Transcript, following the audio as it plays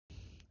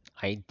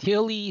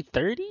Ideally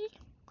 30?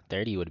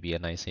 30 would be a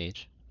nice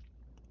age.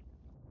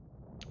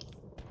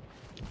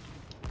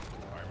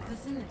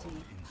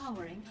 Facility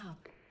powering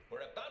up. We're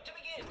about to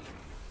begin.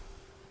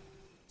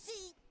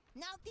 See,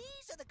 now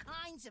these are the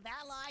kinds of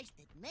allies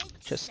that make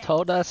Just sense.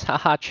 told us,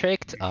 haha,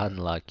 tricked.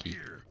 Unlucky.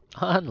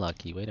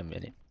 Unlucky, wait a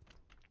minute.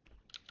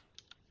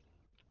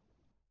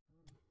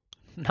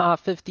 Not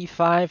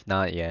 55?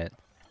 Not yet.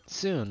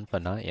 Soon,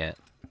 but not yet.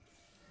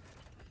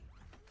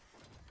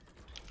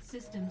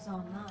 Systems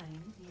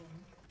online in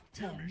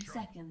 10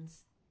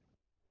 seconds.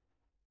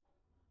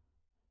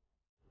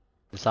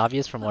 It's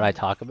obvious from what I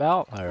talk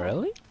about. Oh,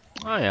 really?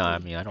 Oh yeah, I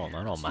mean, I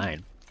don't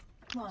mind.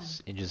 One.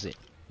 It's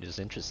just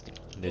interesting.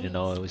 Didn't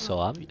know it was so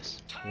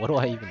obvious. What do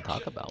I even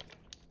talk about?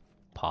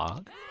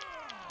 Pog?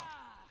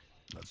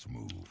 Let's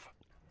move.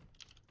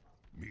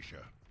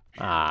 Misha.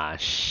 Ah,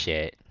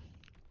 shit.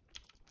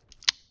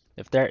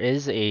 If there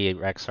is a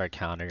Rexxar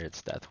counter,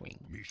 it's Deathwing.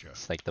 Misha.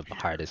 It's like the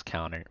hardest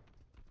counter.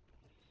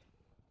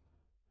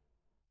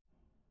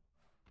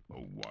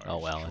 Oh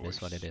well, it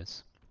is what it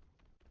is.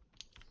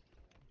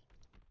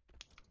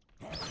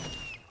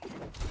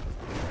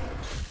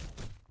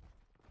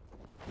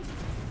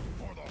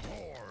 For the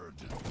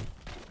horde.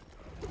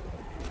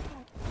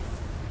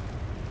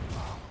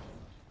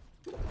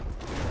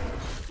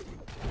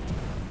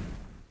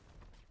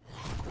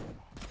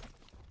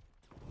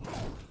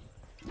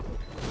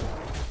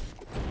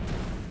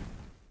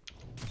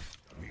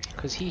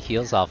 Because he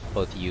heals off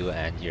both you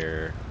and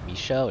your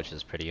Misha, which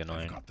is pretty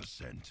annoying. Got the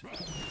scent.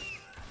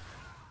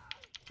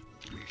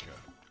 Misha,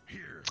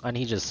 here. And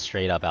he just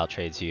straight up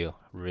outtrades you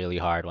really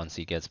hard once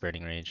he gets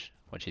Burning Rage,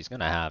 which he's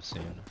gonna have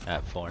soon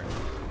at 4.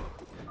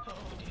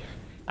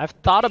 I've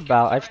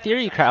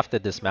theory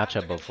crafted this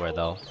matchup before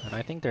though, and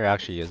I think there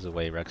actually is a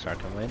way Rexxar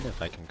can win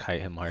if I can kite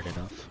him hard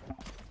enough.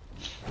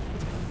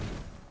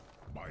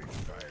 My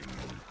fang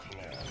and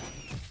claw.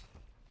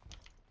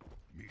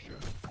 Misha,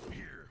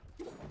 here.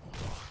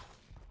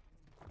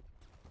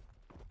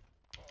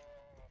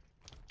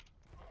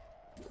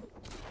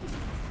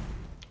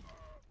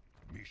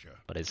 Misha,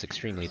 But it's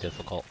extremely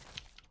difficult.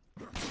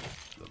 the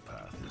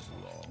path is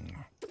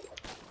long.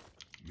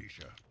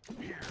 Misha,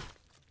 here.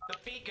 The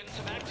beacons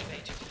have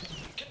activated.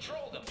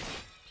 Control them.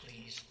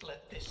 Please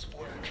let this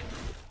work.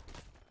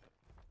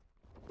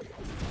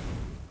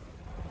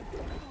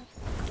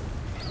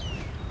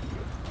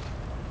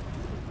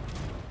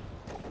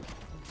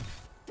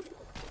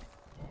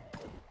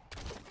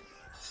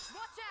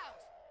 Watch out!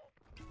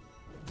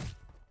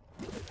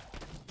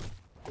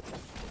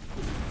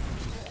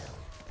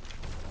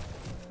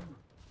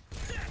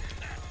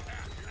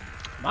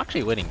 I'm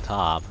actually winning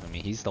top. I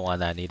mean, he's the one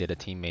that needed a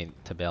teammate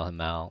to bail him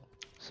out.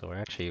 So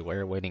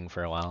we're winning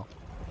for a while.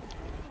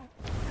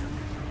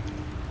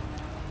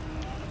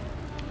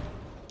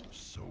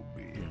 So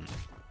be it.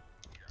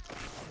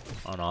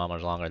 I don't know how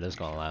much longer this is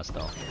gonna last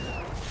though.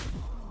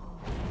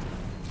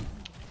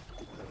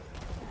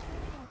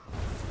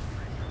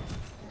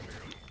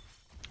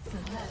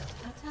 Select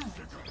a talent.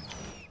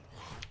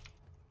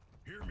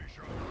 Here,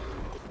 Misha.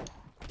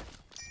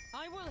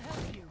 I will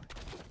help you.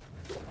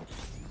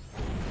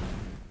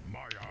 My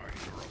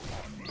eyes are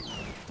upon you.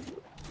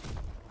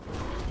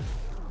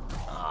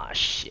 Ah,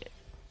 shit.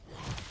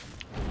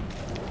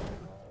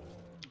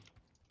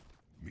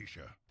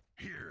 Misha,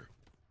 here.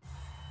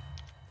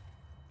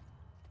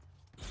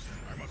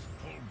 I must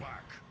pull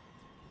back.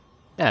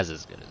 That's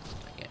as good as it's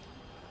gonna get.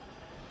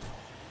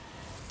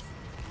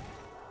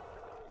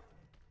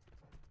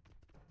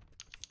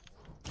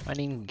 I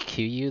didn't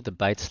Q you, the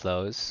bite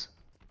slows.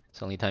 It's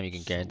the only time you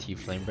can guarantee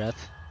flame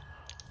breath.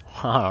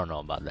 I don't know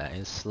about that.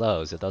 It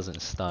slows, it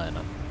doesn't stun.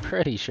 I'm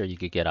pretty sure you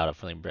could get out of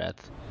flame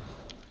breath,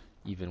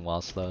 even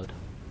while slowed.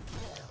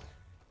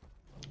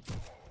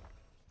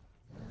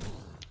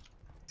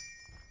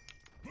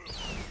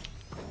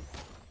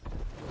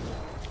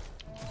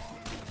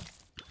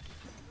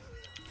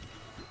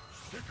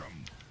 Stick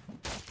 'em.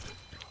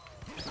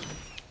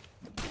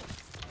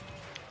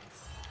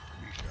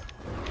 Misha,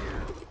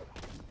 here.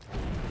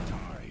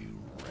 Die,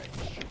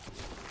 wretch.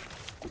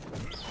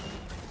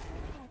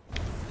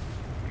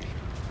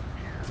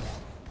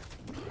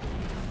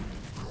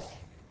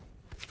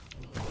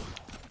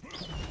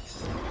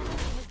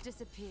 Has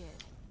disappeared.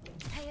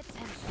 Pay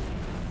attention.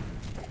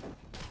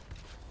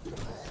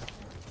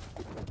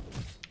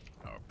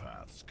 Our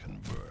paths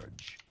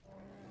converge.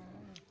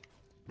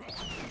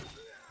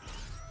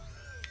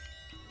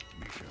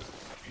 Misha,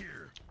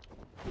 here.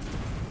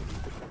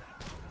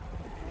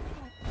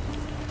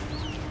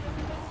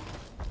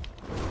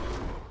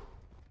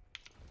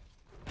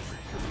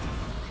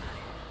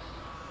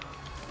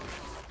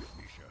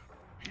 Misha,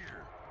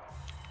 here.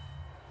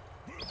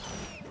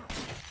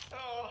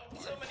 Oh,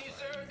 so many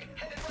Zerg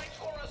headed right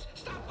for us.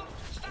 Stop them!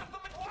 Stop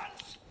them at once!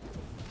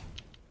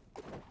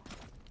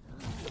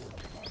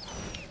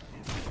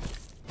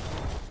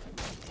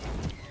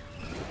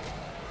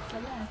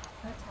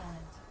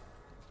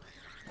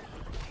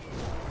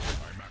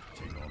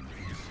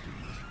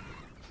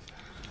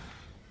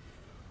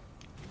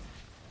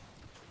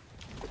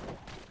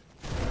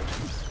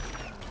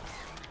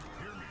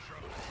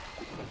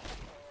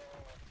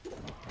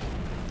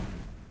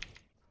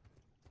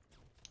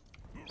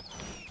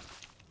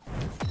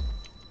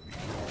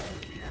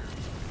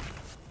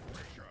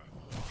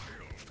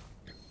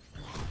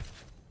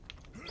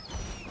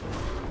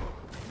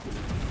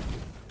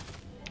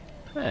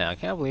 Man, I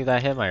can't believe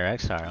that hit my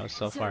Rexxar. I was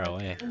so far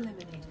Turret away.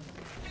 eliminated.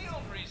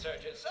 Field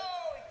research is so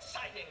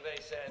exciting,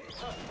 they said.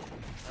 Huh.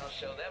 I'll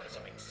show them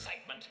some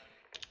excitement.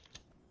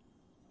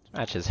 This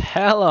match is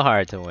hella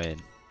hard to win.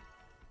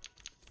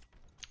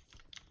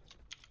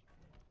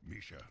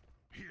 Misha,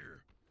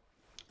 here.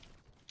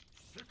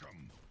 Sick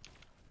 'em.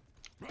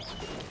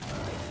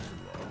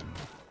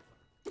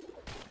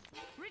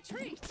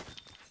 Retreat!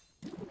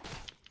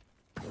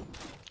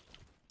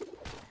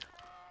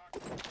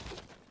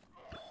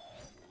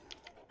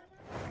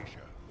 Misha,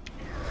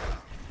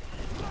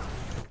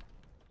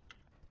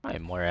 Probably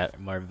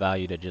more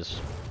value to just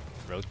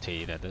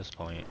rotate at this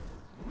point.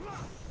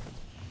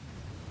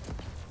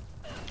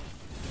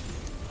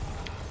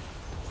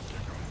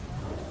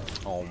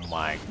 Oh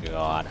my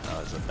god, that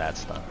was a bad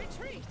stun.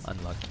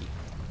 Unlucky.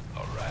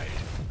 alright.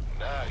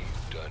 Now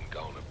you've done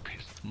gone a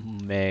piece.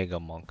 Mega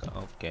Monka.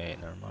 Okay,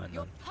 never mind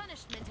Your then.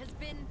 punishment has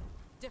been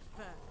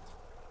deferred.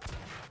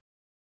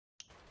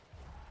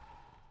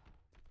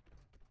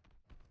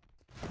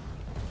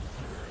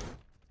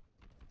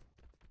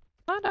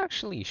 Not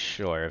actually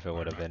sure if it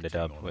would have ended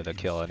up with a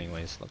kill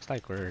anyways. Looks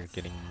like we're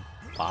getting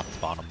popped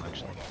bottom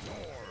actually.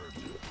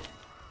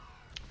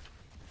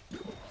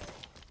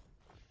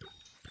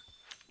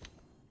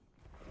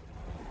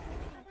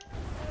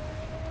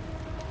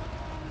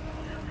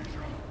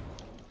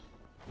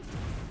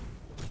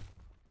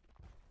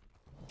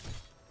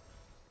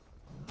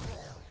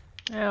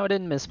 Yeah, we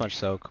didn't miss much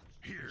soak.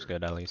 It's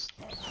good at least.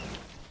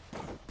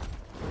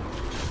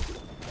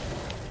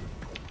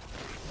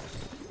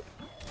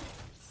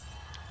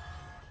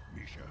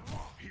 Misha,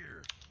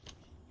 here.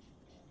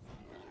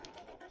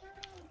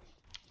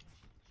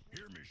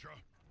 Here, Misha.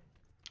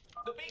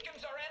 The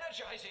beacons are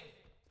energizing.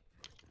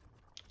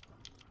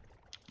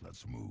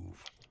 Let's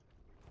move.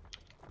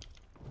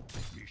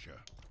 Misha,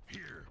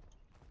 here.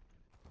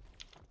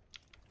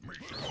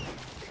 Misha,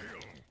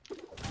 chill.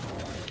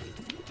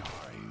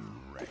 Die,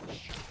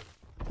 wretch.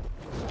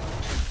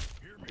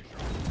 Here, Misha.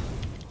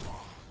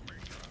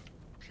 Misha,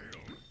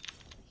 chill.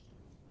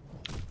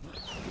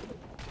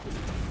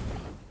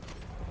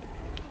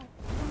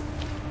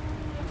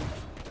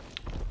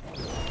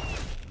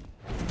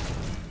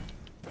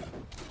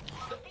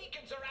 The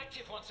beacons are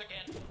active once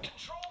again.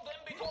 Control them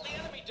before the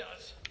enemy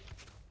does.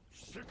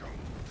 Sick 'em.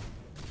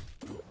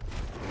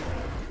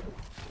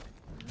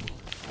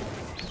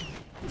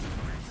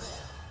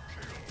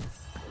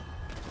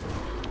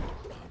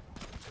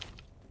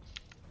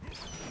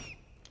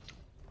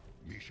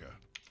 Misha,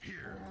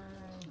 here.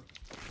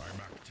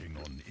 I'm acting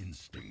on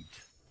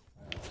instinct.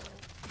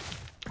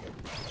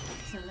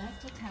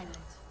 Select a talent.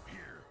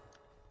 Here.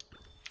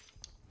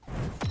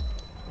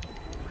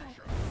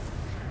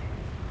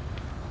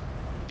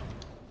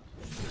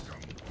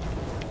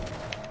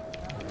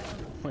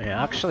 Wait,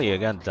 actually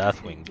against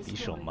Deathwing,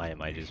 Bestial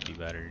might just be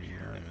better, you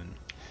know what I mean?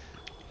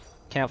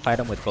 Can't fight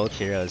him with both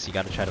heroes, you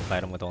gotta try to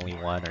fight him with only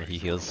one or he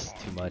heals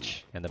too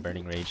much and the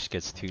Burning Rage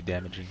gets too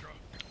damaging.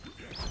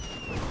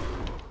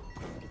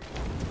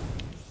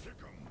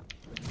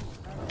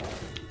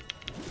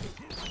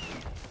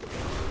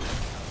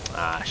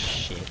 Ah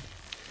shit.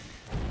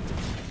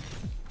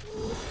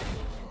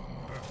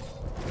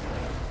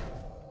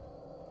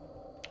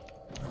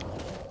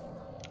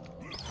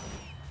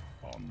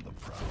 On the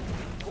prowl.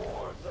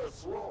 For the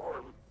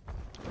swarm.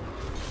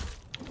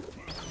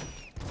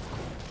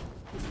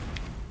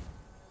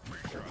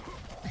 Misha,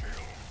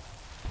 kill.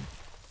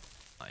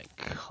 My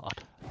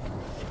god.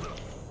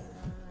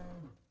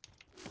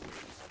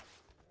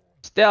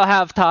 Still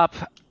have top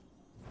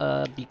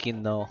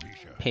beacon though.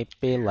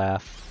 Pepe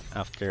laugh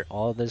after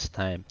all this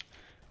time.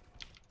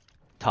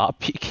 Top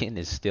beacon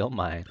is still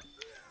mine.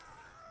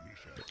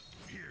 Misha,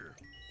 here.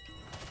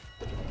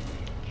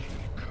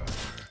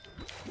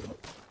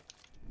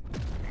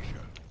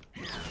 Misha,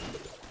 here.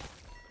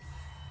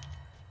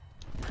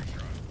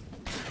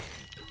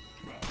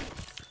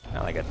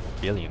 Got like a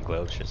billion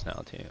globes just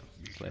now too.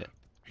 It's lit.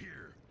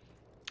 Here.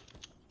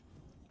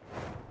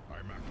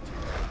 I'm acting.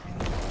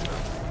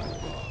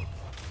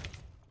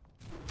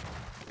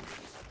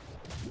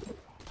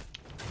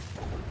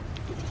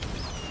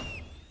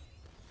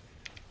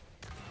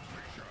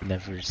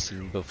 Never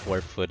seen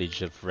before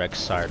footage of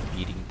Rexxar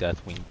beating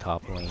Deathwing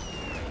top lane.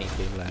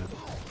 Pepe laugh.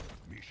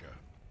 Misha,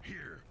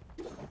 here.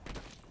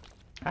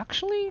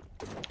 Actually,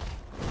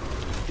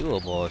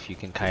 doable if you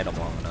can kite him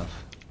long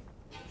enough.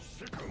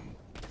 Sick 'em.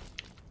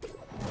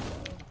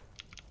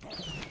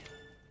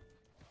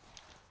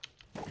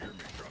 Here,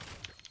 Misha.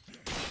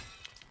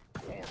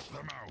 Force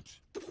them out.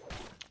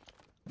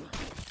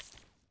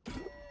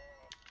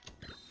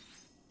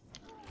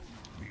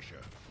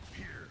 Misha,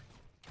 here.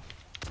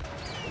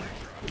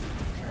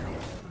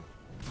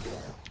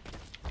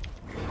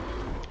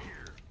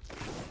 Here.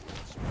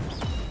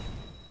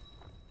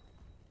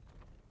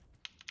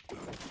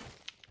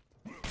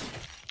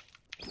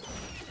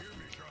 Here,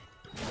 Misha.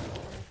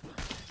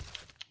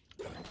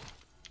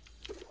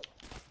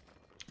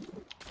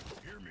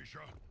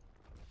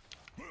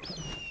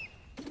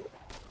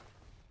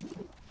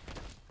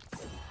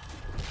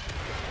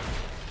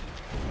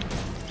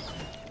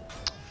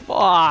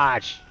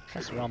 Overwatch!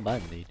 That's the wrong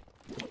button, dude.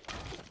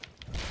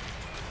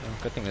 Well,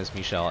 good thing this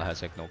Michelle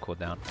has like no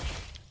cooldown.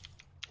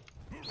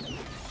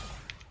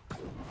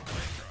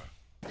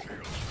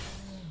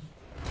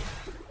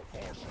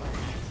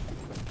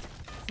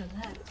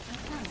 Select a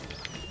talent.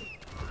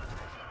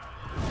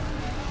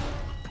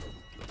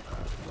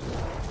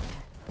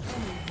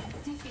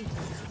 Defeated.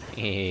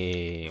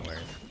 Hey, word.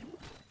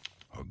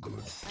 A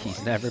good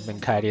He's never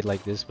been kited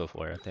like this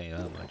before, I'll tell you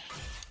that much.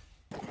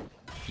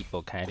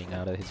 People kiting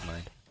out of his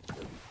mind.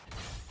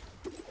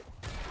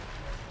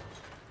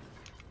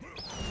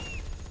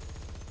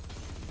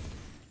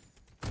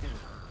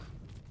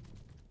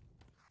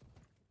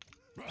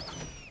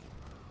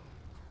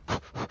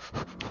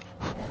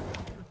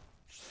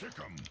 sick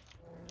 'em.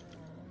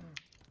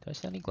 Do I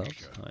see any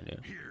gloves? Oh, I do.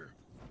 Here.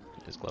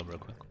 Get this glove real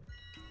quick.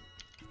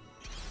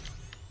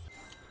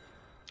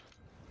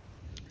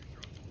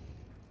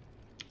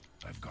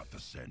 I've got the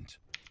scent.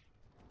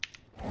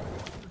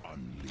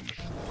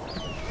 Unleash.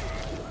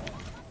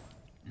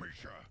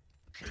 Misha,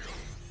 kill.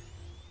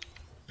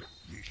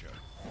 Misha,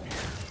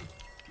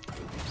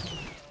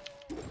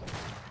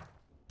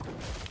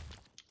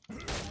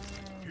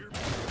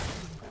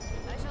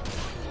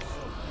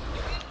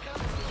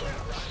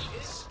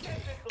 Is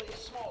technically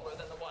smaller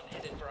than the one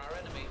headed for our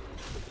enemy,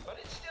 but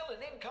it's still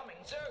an incoming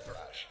Zerg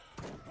rush.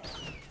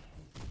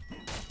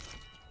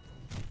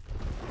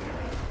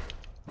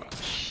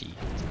 Shit.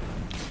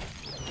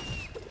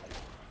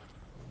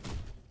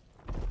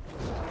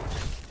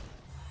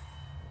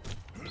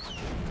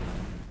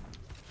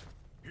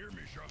 here,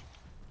 Misha.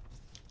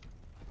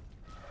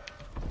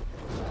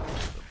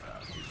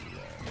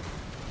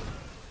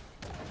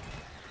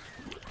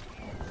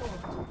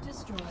 Fort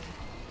destroyed.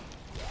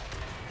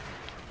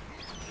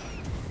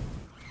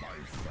 My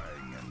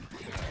fang and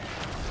here,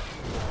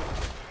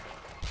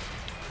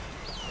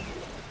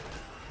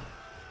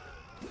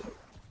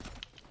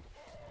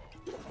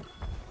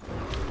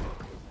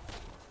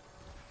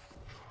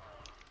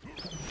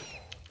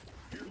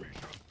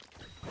 Misha.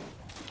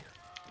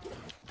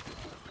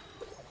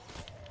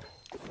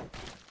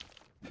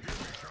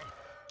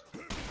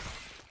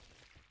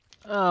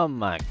 Oh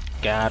my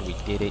god, we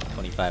did it.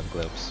 25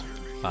 globes.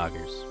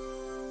 Poggers.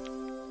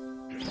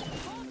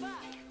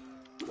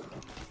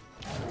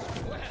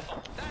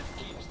 Well, that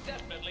team's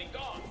definitely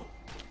gone.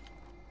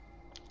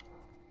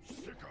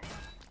 Sick 'em.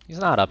 He's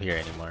not up here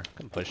anymore.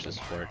 Can push this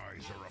forward.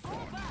 Eyes are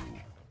upon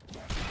you.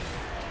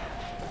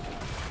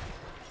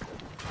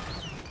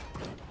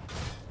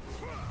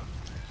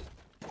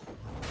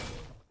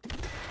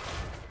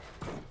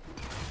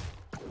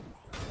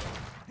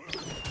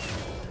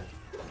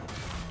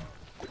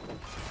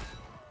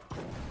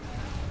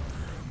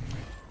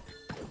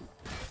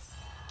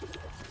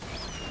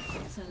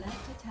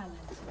 Select a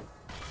talent.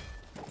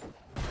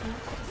 Fort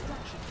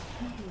destruction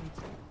complete.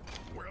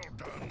 Well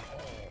done,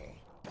 all.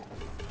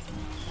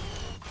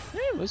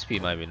 Move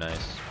speed might be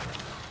nice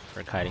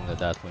for kiting the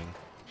Deathwing.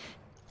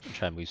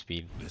 Try move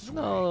speed.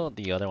 No,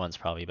 the other one's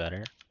probably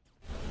better.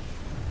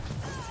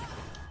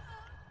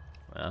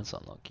 Well, that's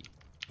unlucky.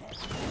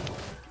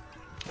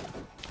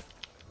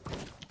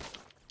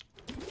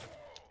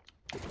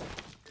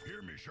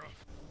 Here, Misha.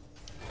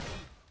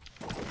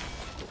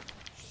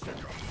 Sick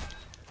 'em.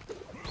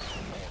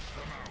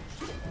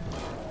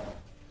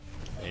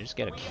 They just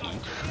get a key.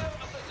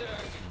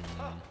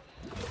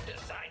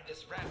 Designed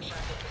this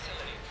ramshackle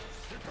facility.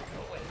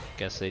 Oh, wait.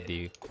 Guess they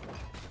do.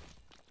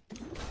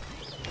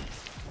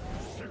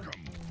 Sick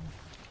 'em.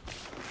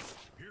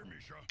 Here,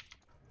 Misha.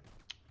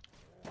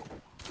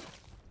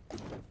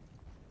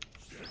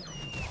 Sick 'em.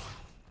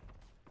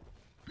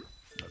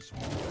 That's all.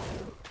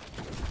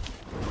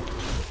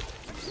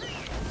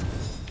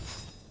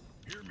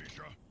 Here,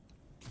 Misha.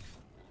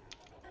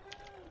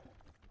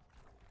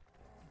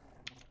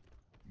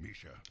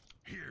 Misha,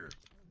 here.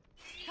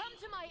 Come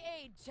to my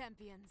aid,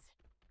 champions.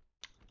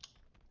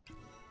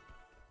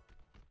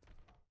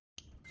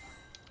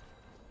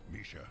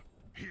 Misha,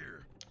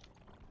 here.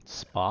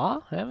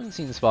 Spa? I haven't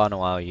seen Spa in a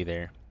while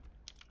either.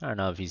 I don't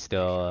know if he's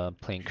still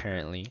playing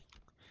currently.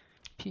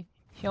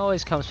 He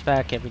always comes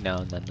back every now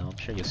and then though. I'm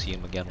sure you'll see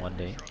him again one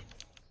day.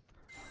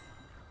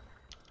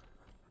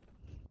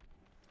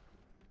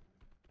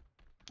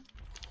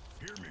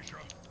 Here, Misha.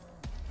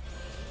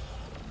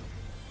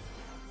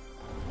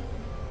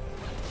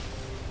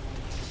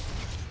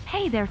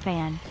 Hey there,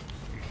 fan.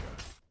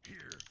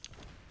 Here.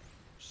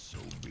 So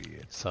be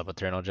it. Sub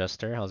Eternal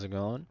Jester, how's it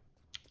going?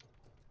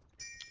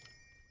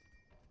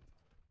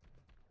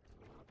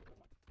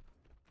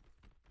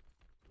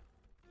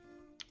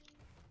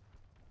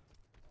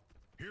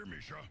 Here,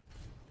 Misha.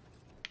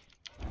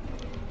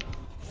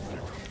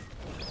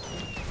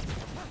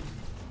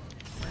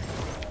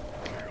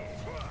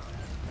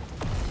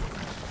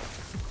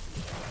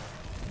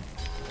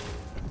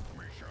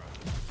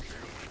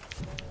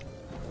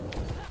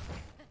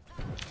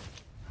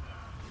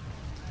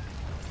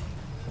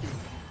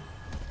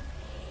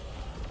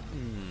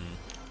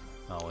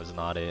 That was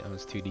not it. It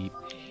was too deep.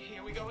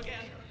 Here we go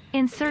again.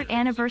 Insert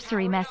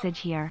anniversary message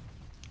here.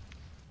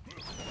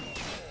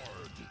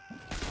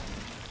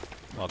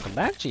 Welcome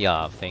back,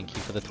 Geoff. Thank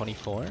you for the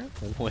 24.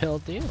 Will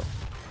do.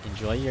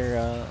 Enjoy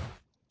your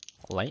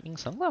lightning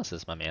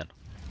sunglasses, my man.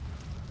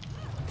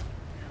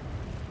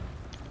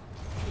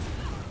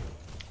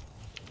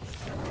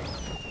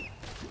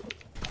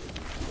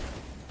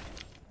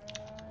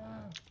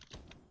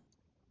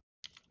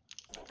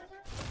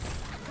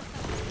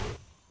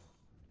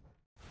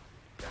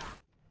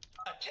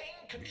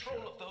 Attain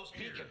control of those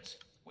beacons.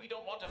 We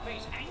don't want to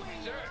face angry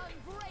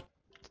Zerg.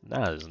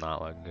 That does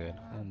not look good.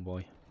 Oh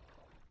boy.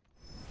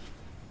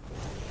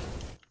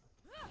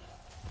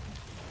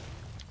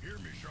 Here,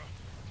 Misha.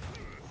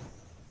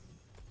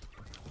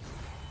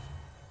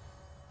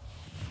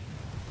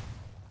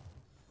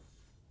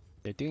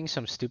 They're doing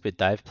some stupid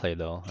dive play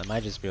though. I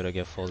might just be able to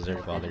get full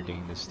Zerg while they're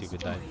doing this stupid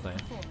dive play.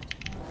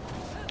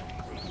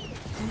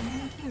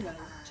 Enemy hero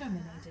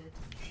terminated.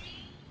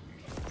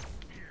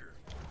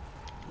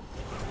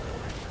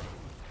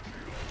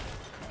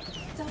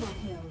 Double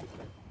kill.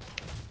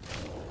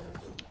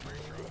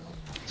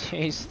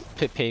 Chase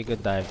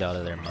Pepega dived out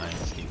of their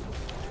minds, dude.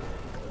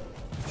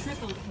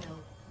 Triple kill.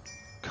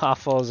 Caught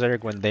full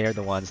Zerg when they're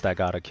the ones that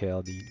got a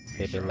kill, dude.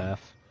 Pepe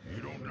laugh.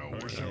 You don't know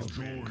what I'm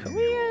doing. Could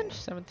we end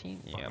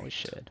 17? Yeah, we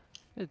should.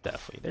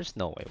 Definitely. There's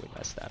no way we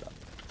messed that up.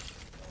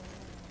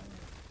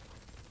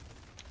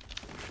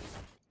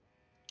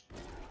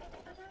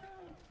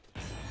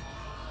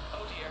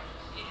 Oh dear,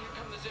 here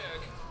come the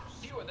Zerg.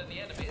 Fewer than the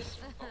enemies,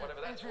 or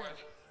whatever that's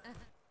worth.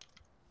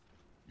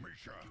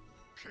 Misha,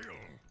 kill.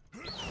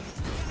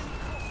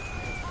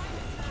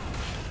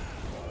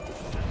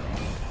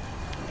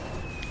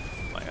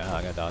 Oh my god,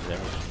 I got dodge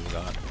everything we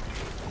got.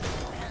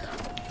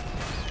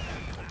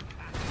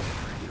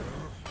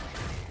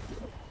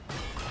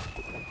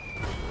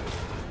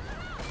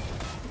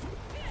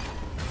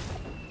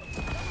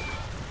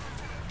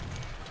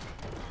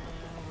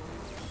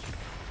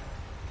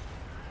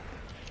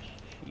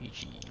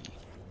 GG.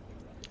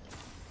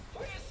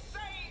 We're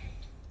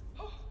saved!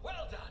 Oh,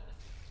 well done.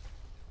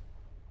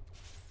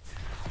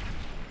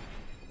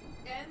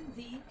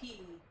 MVP.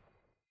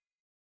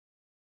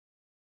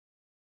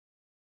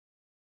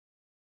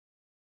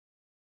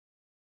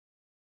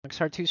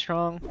 Rexxar too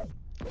strong?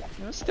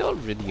 It was still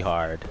really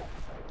hard.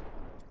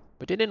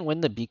 But they didn't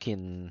win the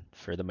beacon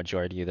for the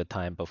majority of the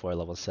time before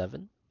level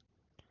 7.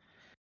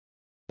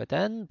 But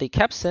then they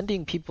kept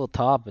sending people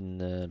top, and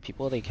the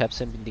people they kept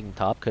sending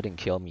top couldn't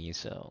kill me,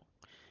 so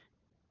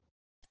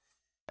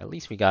at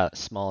least we got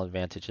small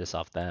advantages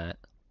off that.